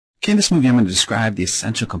Okay, in this movie I'm going to describe the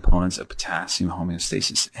essential components of potassium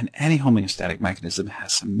homeostasis, and any homeostatic mechanism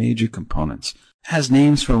has some major components. It has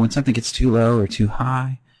names for when something gets too low or too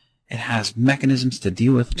high. It has mechanisms to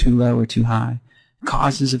deal with too low or too high,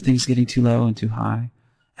 causes of things getting too low and too high,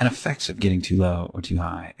 and effects of getting too low or too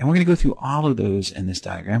high. And we're going to go through all of those in this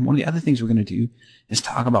diagram. One of the other things we're going to do is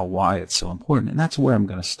talk about why it's so important, and that's where I'm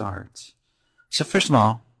going to start. So first of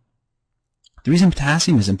all, the reason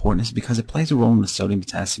potassium is important is because it plays a role in the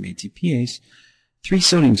sodium-potassium ATPase. 3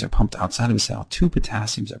 sodiums are pumped outside of a cell, 2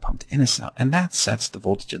 potassiums are pumped in a cell, and that sets the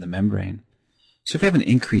voltage of the membrane. So if we have an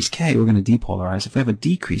increased K, we're going to depolarize. If we have a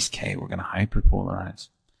decreased K, we're going to hyperpolarize.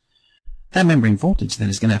 That membrane voltage then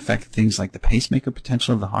is going to affect things like the pacemaker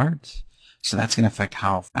potential of the heart. So that's going to affect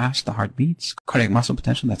how fast the heart beats. Cardiac muscle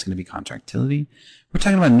potential, that's going to be contractility. We're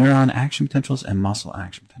talking about neuron action potentials and muscle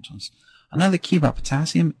action potentials. Another key about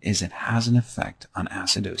potassium is it has an effect on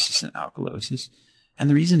acidosis and alkalosis. And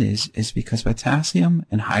the reason is because potassium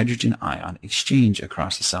and hydrogen ion exchange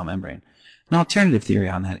across the cell membrane. An alternative theory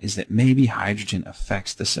on that is that maybe hydrogen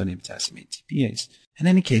affects the sodium-potassium ATPase. In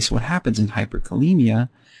any case, what happens in hyperkalemia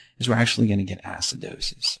is we're actually going to get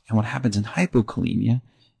acidosis. And what happens in hypokalemia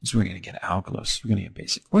is we're going to get alkalosis. We're going to get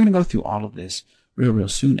basic. We're going to go through all of this real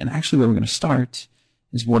soon. And actually where we're going to start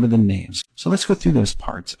is what are the names. So let's go through those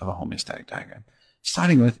parts of a homeostatic diagram.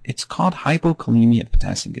 Starting with, it's called hypokalemia if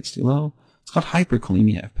potassium gets too low. It's called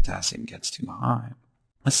hyperkalemia if potassium gets too high.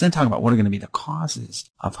 Let's then talk about what are going to be the causes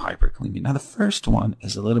of hyperkalemia. Now the first one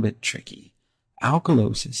is a little bit tricky.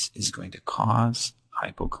 Alkalosis is going to cause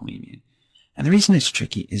hypokalemia. And the reason it's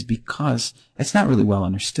tricky is because it's not really well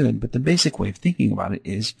understood, but the basic way of thinking about it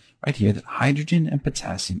is right here that hydrogen and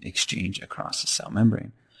potassium exchange across the cell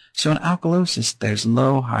membrane. So in alkalosis, there's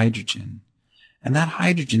low hydrogen, and that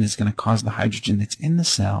hydrogen is going to cause the hydrogen that's in the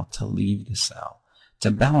cell to leave the cell,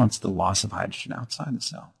 to balance the loss of hydrogen outside the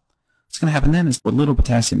cell. What's going to happen then is what little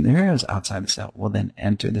potassium there is outside the cell will then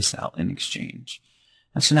enter the cell in exchange.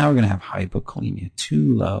 And so now we're going to have hypokalemia,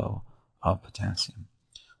 too low of potassium.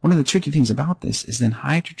 One of the tricky things about this is then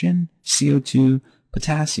hydrogen, CO2,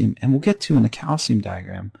 potassium, and we'll get to in the calcium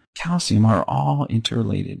diagram, calcium are all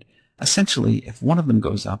interrelated. Essentially, if one of them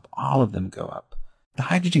goes up, all of them go up. The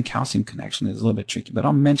hydrogen-calcium connection is a little bit tricky, but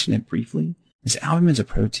I'll mention it briefly. This albumin is a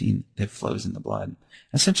protein that flows in the blood.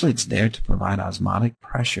 Essentially, it's there to provide osmotic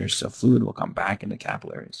pressure so fluid will come back into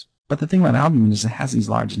capillaries. But the thing about albumin is it has these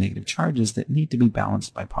large negative charges that need to be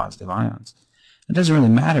balanced by positive ions. It doesn't really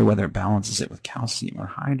matter whether it balances it with calcium or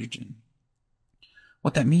hydrogen.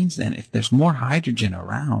 What that means then, if there's more hydrogen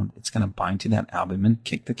around, it's going to bind to that albumin,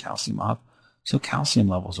 kick the calcium off, so calcium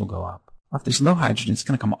levels will go up. Or if there's low hydrogen, it's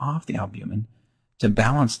going to come off the albumin to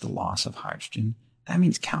balance the loss of hydrogen. That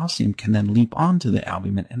means calcium can then leap onto the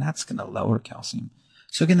albumin, and that's going to lower calcium.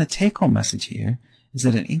 So again, the take-home message here is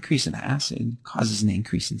that an increase in acid causes an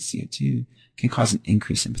increase in CO2, can cause an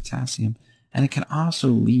increase in potassium, and it can also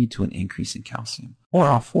lead to an increase in calcium. Or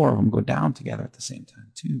all 4 of them go down together at the same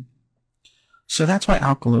time too. So that's why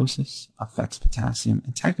alkalosis affects potassium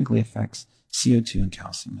and technically affects CO2 and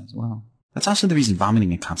calcium as well. That's also the reason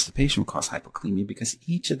vomiting and constipation will cause hypokalemia, because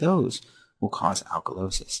each of those will cause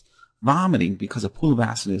alkalosis. Vomiting, because a pool of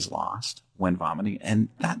acid is lost when vomiting, and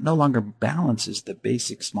that no longer balances the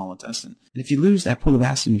basic small intestine. And if you lose that pool of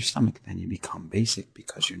acid in your stomach, then you become basic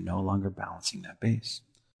because you're no longer balancing that base.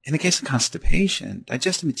 In the case of constipation,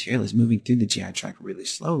 digestive material is moving through the GI tract really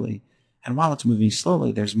slowly, and while it's moving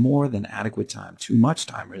slowly, there's more than adequate time, too much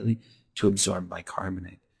time really, to absorb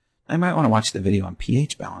bicarbonate. I might want to watch the video on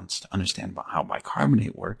pH balance to understand about how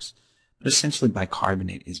bicarbonate works, but essentially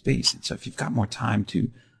bicarbonate is base, and so if you've got more time to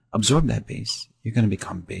absorb that base, you're going to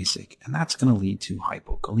become basic, and that's going to lead to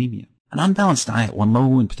hypokalemia. An unbalanced diet, when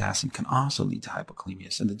low in potassium, can also lead to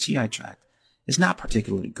hypokalemia, so the GI tract is not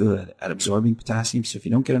particularly good at absorbing potassium, so if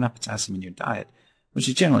you don't get enough potassium in your diet, which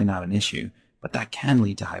is generally not an issue, but that can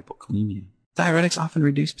lead to hypokalemia. Diuretics often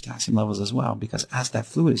reduce potassium levels as well, because as that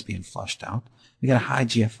fluid is being flushed out, you get a high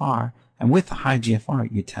GFR, and with the high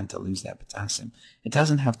GFR, you tend to lose that potassium. It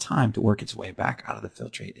doesn't have time to work its way back out of the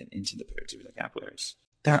filtrate and into the peritubular capillaries.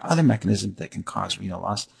 There are other mechanisms that can cause renal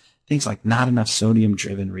loss, things like not enough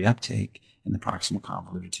sodium-driven reuptake in the proximal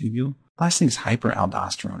convoluted tubule. The last thing is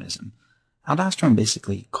hyperaldosteronism. Aldosterone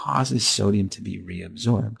basically causes sodium to be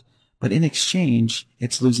reabsorbed, but in exchange,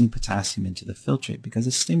 it's losing potassium into the filtrate because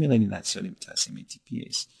it's stimulating that sodium-potassium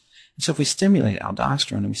ATPase. And so if we stimulate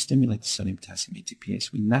aldosterone and we stimulate the sodium-potassium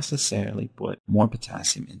ATPase, we necessarily put more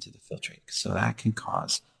potassium into the filtrate, so that can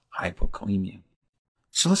cause hypokalemia.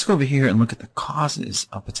 So let's go over here and look at the causes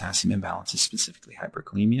of potassium imbalances, specifically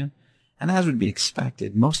hyperkalemia. And as would be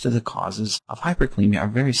expected, most of the causes of hyperkalemia are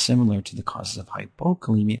very similar to the causes of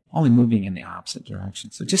hypokalemia, only moving in the opposite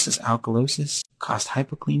direction. So just as alkalosis caused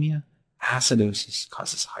hypokalemia, acidosis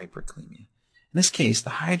causes hyperkalemia. In this case,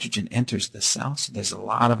 the hydrogen enters the cell, so there's a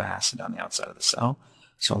lot of acid on the outside of the cell.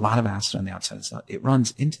 So a lot of acid on the outside of the cell. It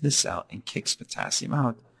runs into the cell and kicks potassium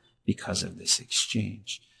out because of this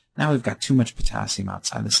exchange. Now we've got too much potassium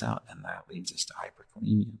outside the cell, and that leads us to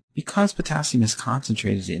hyperkalemia. Because potassium is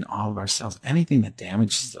concentrated in all of our cells, anything that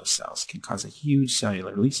damages those cells can cause a huge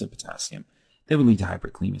cellular release of potassium that would lead to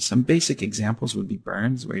hyperkalemia. Some basic examples would be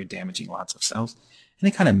burns, where you're damaging lots of cells,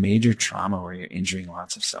 any kind of major trauma where you're injuring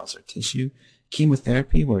lots of cells or tissue,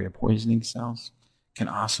 chemotherapy where you're poisoning cells, can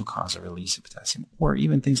also cause a release of potassium, or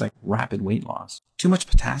even things like rapid weight loss. Too much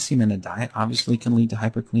potassium in a diet obviously can lead to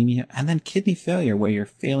hyperkalemia, and then kidney failure, where you're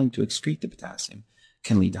failing to excrete the potassium,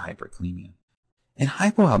 can lead to hyperkalemia. In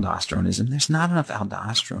hypoaldosteronism, there's not enough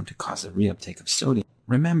aldosterone to cause the reuptake of sodium.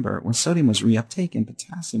 Remember, when sodium was reuptaken,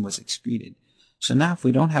 potassium was excreted. So now if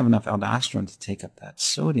we don't have enough aldosterone to take up that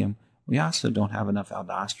sodium, we also don't have enough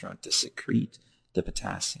aldosterone to secrete the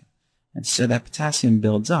potassium. And so that potassium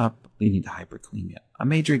builds up, leading to hyperkalemia. A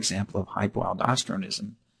major example of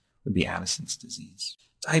hypoaldosteronism would be Addison's disease.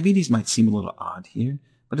 Diabetes might seem a little odd here,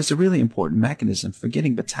 but it's a really important mechanism for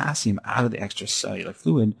getting potassium out of the extracellular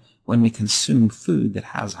fluid when we consume food that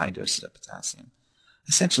has high doses of potassium.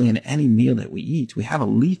 Essentially, in any meal that we eat, we have a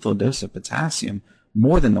lethal dose of potassium,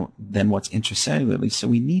 more than what's intracellularly, so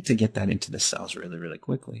we need to get that into the cells really, really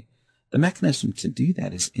quickly. The mechanism to do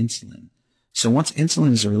that is insulin. So once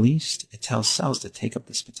insulin is released, it tells cells to take up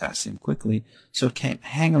this potassium quickly so it can't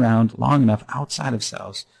hang around long enough outside of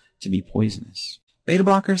cells to be poisonous. Beta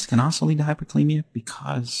blockers can also lead to hyperkalemia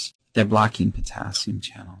because they're blocking potassium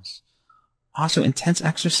channels. Also, intense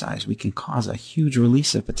exercise, we can cause a huge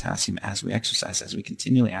release of potassium as we exercise, as we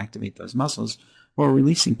continually activate those muscles. We're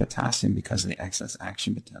releasing potassium because of the excess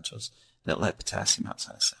action potentials that let potassium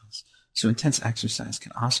outside of cells. So intense exercise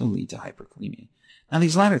can also lead to hyperkalemia. Now,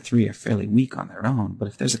 these latter three are fairly weak on their own, but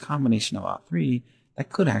if there's a combination of all three, that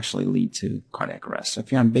could actually lead to cardiac arrest. So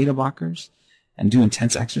if you're on beta blockers and do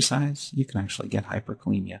intense exercise, you can actually get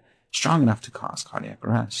hyperkalemia strong enough to cause cardiac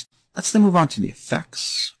arrest. Let's then move on to the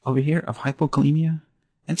effects over here of hypokalemia.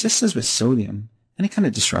 And just as with sodium, any kind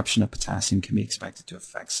of disruption of potassium can be expected to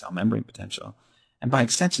affect cell membrane potential. And by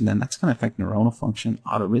extension, then, that's going to affect neuronal function,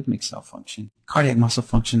 autorhythmic cell function, cardiac muscle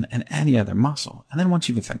function, and any other muscle. And then once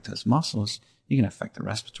you've affected those muscles, you can affect the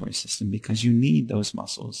respiratory system because you need those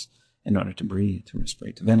muscles in order to breathe, to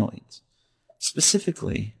respirate, to ventilate.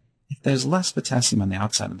 Specifically, if there's less potassium on the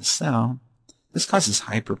outside of the cell, this causes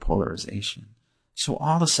hyperpolarization. So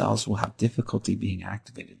all the cells will have difficulty being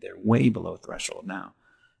activated. They're way below threshold now.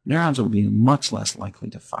 Neurons will be much less likely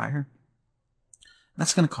to fire.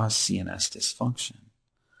 That's going to cause CNS dysfunction.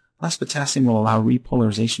 Less potassium will allow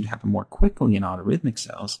repolarization to happen more quickly in autorhythmic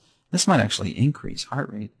cells. This might actually increase heart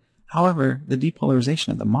rate. However, the depolarization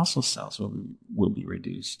of the muscle cells will be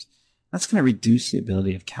reduced. That's going to reduce the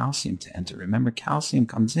ability of calcium to enter. Remember, calcium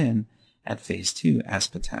comes in at phase 2 as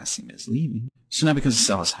potassium is leaving. So now because the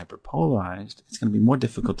cell is hyperpolarized, it's going to be more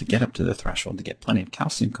difficult to get up to the threshold to get plenty of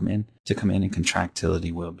calcium come in, and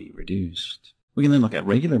contractility will be reduced. We can then look at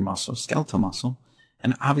regular muscle, skeletal muscle,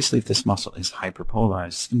 and obviously if this muscle is hyperpolarized,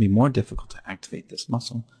 it's going to be more difficult to activate this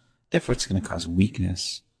muscle. Therefore, it's going to cause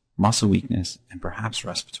weakness, muscle weakness, and perhaps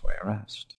respiratory arrest.